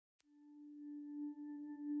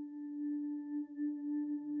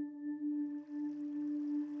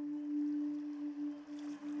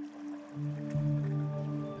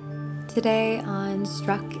Today on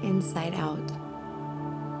Struck Inside Out,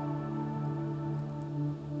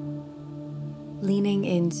 leaning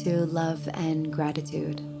into love and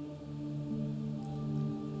gratitude.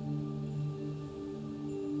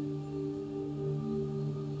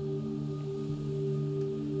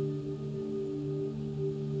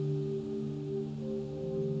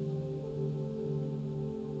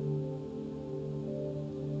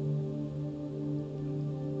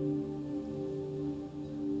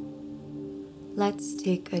 Let's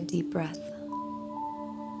take a deep breath.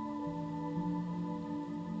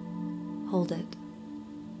 Hold it.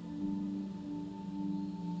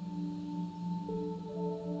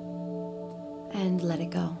 And let it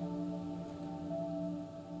go.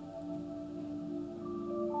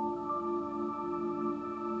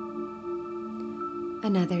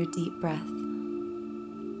 Another deep breath.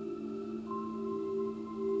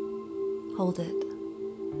 Hold it.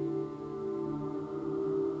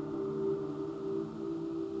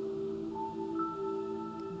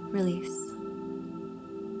 Release.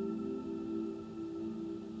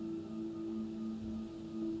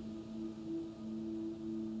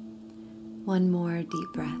 One more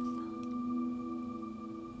deep breath.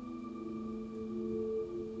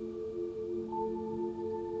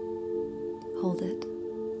 Hold it.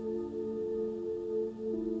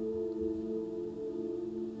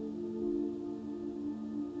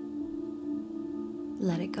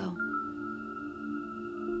 Let it go.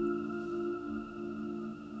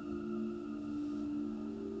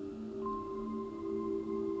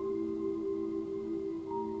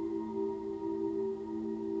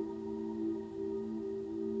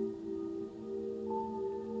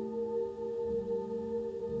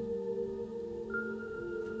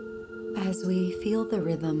 As we feel the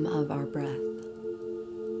rhythm of our breath,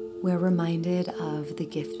 we're reminded of the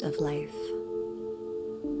gift of life.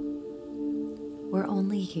 We're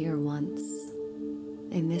only here once,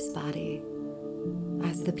 in this body,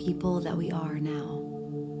 as the people that we are now,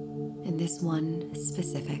 in this one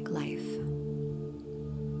specific life.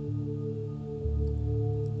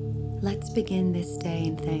 Let's begin this day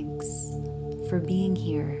in thanks for being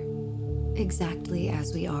here exactly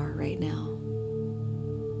as we are right now.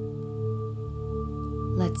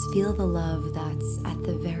 Let's feel the love that's at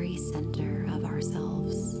the very center of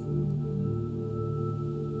ourselves,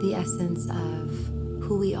 the essence of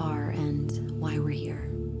who we are and why we're here.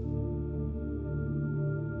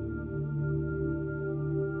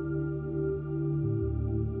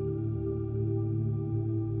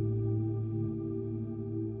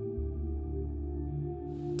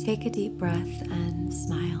 Take a deep breath and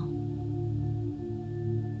smile,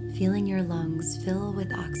 feeling your lungs fill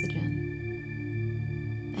with oxygen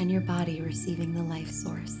and your body receiving the life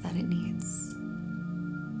source that it needs.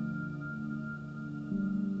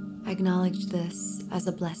 Acknowledge this as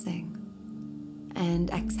a blessing and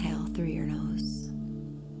exhale through your nose.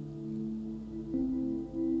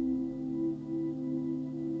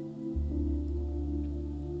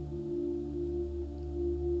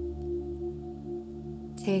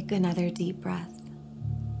 Take another deep breath,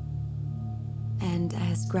 and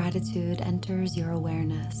as gratitude enters your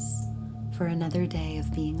awareness for another day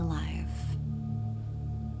of being alive,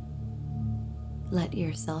 let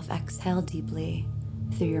yourself exhale deeply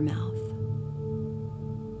through your mouth.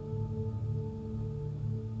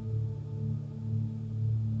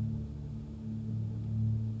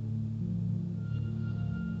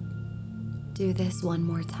 Do this one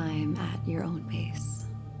more time at your own pace.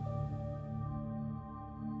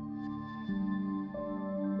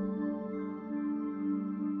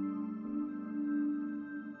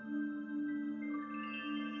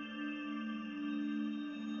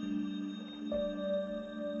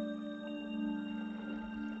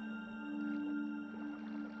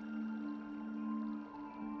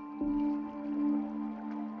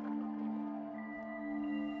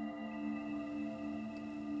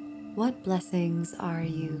 What blessings are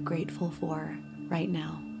you grateful for right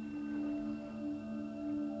now?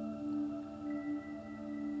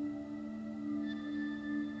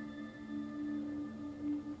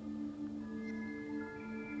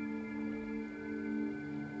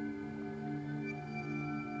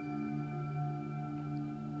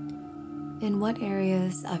 In what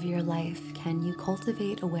areas of your life can you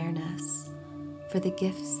cultivate awareness for the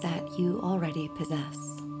gifts that you already possess?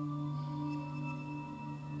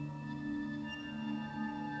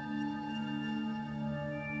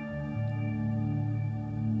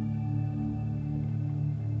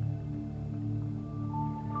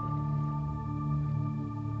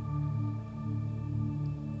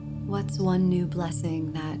 What's one new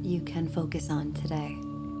blessing that you can focus on today?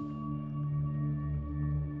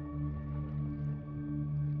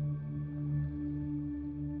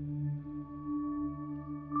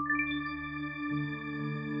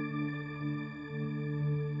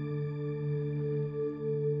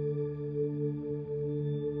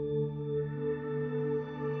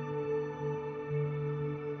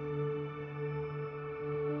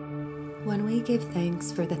 When we give thanks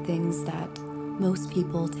for the things that most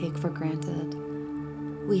people take for granted,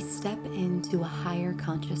 we step into a higher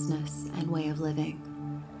consciousness and way of living.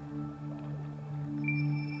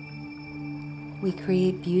 We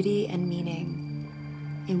create beauty and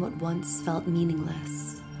meaning in what once felt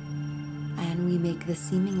meaningless, and we make the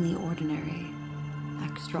seemingly ordinary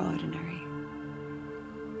extraordinary.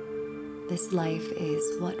 This life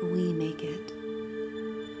is what we make it.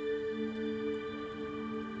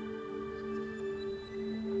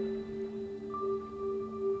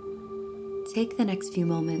 Take the next few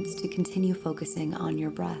moments to continue focusing on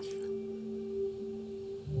your breath.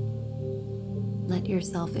 Let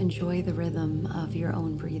yourself enjoy the rhythm of your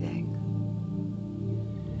own breathing.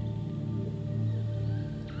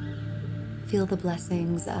 Feel the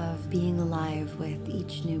blessings of being alive with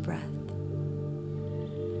each new breath.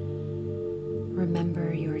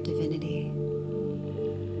 Remember your divinity.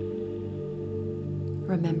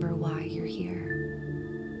 Remember why you're here.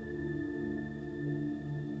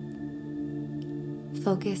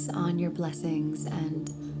 Focus on your blessings and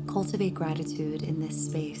cultivate gratitude in this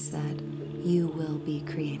space that you will be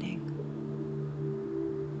creating.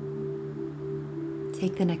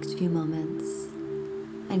 Take the next few moments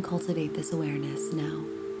and cultivate this awareness now.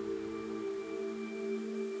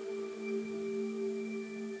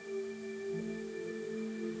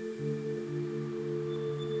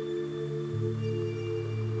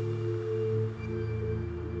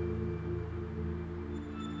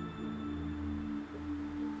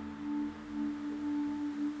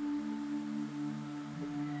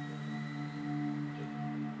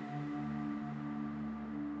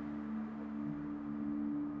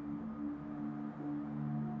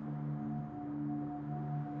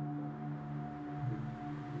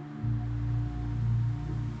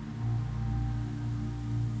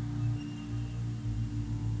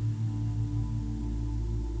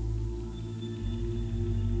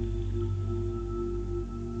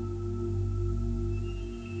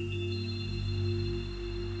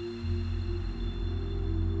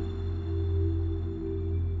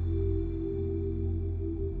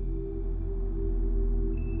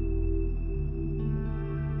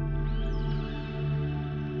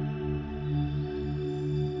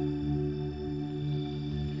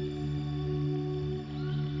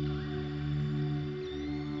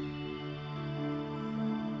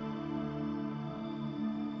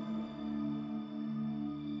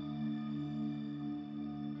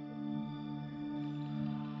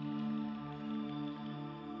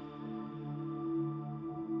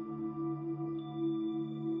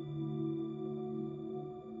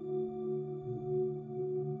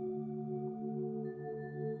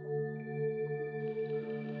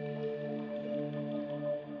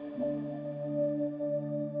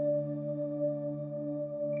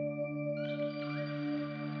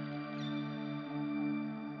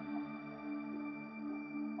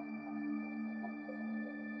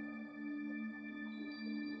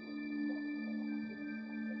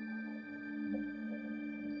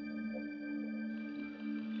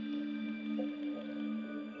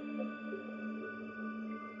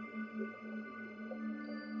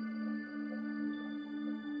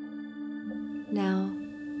 Now,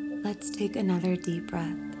 let's take another deep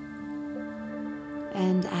breath.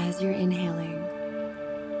 And as you're inhaling,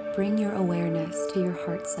 bring your awareness to your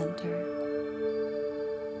heart center.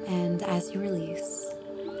 And as you release,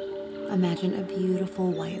 imagine a beautiful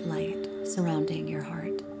white light surrounding your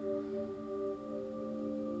heart.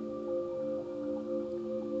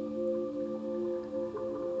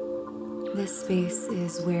 This space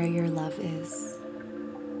is where your love is.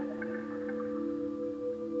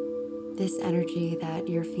 This energy that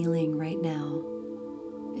you're feeling right now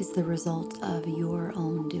is the result of your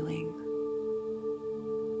own doing.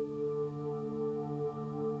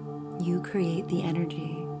 You create the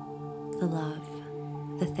energy, the love,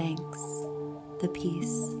 the thanks, the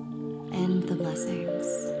peace, and the blessings.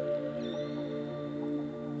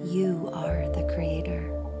 You are the creator.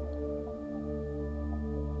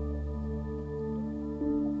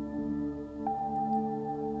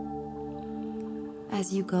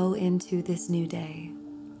 As you go into this new day,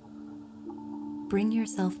 bring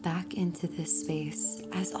yourself back into this space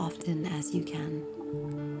as often as you can,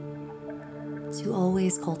 to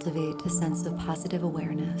always cultivate a sense of positive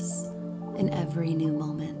awareness in every new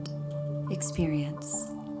moment, experience,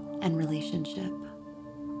 and relationship.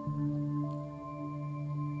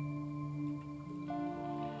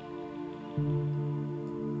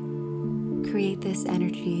 Create this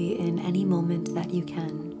energy in any moment that you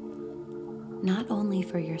can, not only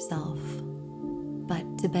for yourself, but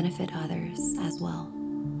to benefit others as well.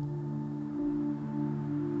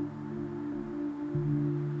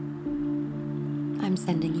 I'm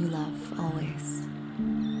sending you love always.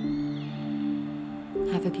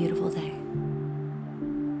 Have a beautiful day.